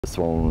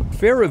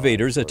Fare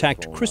evaders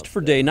attacked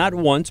Christopher Day not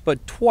once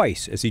but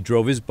twice as he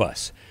drove his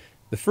bus.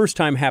 The first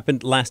time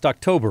happened last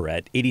October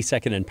at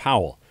 82nd and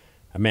Powell.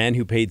 A man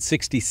who paid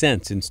 60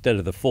 cents instead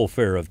of the full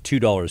fare of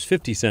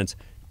 $2.50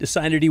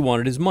 decided he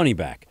wanted his money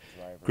back.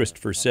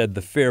 Christopher said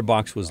the fare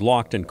box was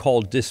locked and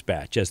called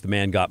dispatch as the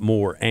man got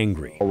more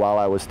angry. While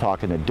I was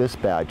talking to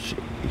dispatch,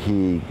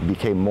 he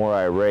became more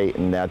irate,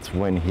 and that's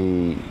when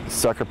he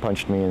sucker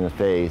punched me in the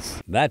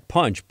face. That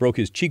punch broke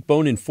his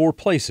cheekbone in 4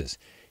 places.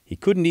 He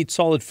couldn't eat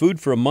solid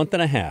food for a month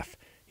and a half.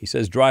 He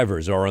says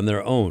drivers are on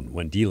their own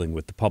when dealing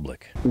with the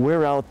public.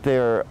 We're out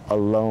there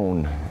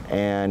alone,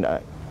 and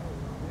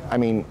I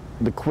mean,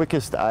 the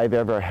quickest I've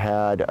ever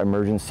had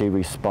emergency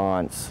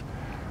response,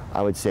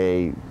 I would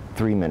say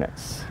 3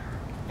 minutes.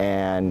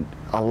 And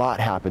a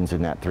lot happens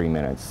in that 3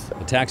 minutes.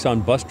 Attacks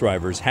on bus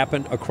drivers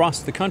happened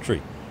across the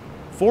country.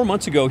 4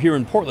 months ago here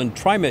in Portland,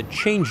 TriMet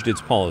changed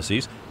its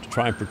policies to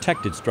try and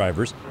protect its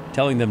drivers,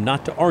 telling them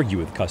not to argue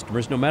with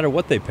customers no matter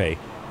what they pay,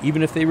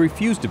 even if they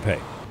refuse to pay.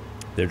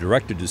 They're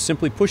directed to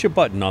simply push a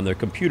button on their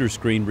computer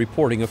screen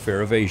reporting a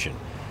fare evasion.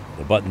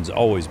 The button's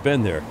always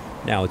been there.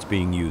 Now it's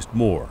being used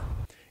more.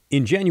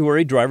 In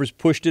January, drivers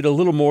pushed it a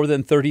little more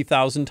than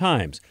 30,000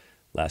 times.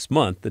 Last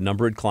month, the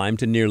number had climbed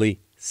to nearly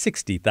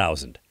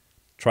 60,000.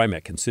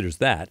 TriMet considers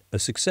that a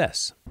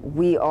success.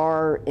 We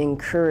are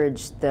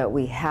encouraged that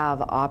we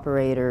have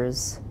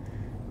operators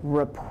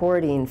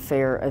reporting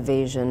fare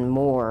evasion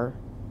more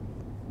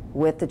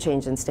with the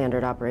change in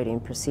standard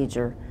operating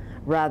procedure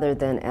rather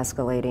than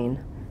escalating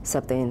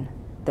something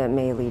that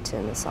may lead to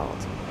an assault.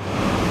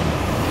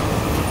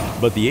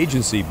 But the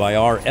agency, by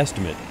our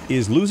estimate,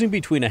 is losing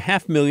between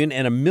 $500,000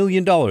 and $1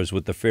 million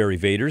with the fare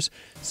evaders.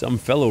 Some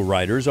fellow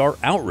riders are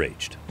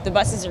outraged. The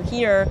buses are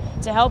here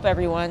to help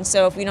everyone,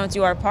 so if we don't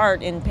do our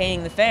part in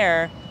paying the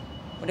fare,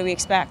 what do we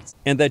expect?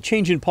 And that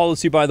change in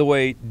policy, by the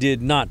way,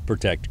 did not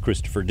protect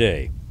Christopher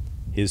Day.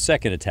 His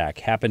second attack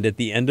happened at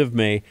the end of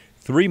May,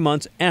 3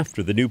 months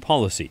after the new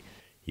policy.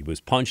 He was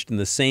punched in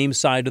the same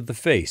side of the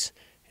face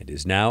and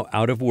is now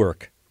out of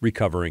work,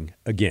 recovering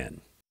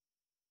again.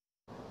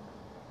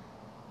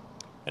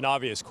 An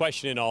obvious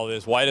question in all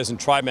this, why doesn't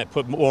TriMet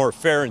put more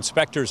fare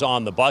inspectors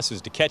on the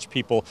buses to catch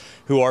people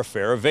who are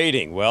fare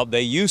evading? Well,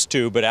 they used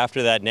to, but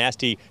after that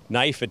nasty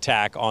knife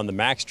attack on the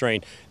MAX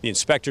train, the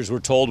inspectors were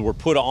told were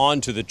put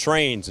onto the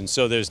trains, and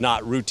so there's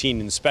not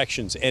routine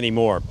inspections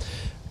anymore.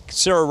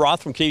 Sarah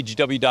Roth from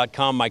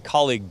KGW.com, my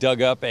colleague, dug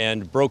up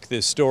and broke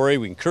this story.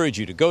 We encourage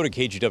you to go to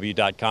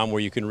KGW.com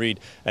where you can read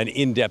an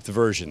in-depth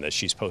version that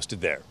she's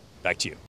posted there. Back to you.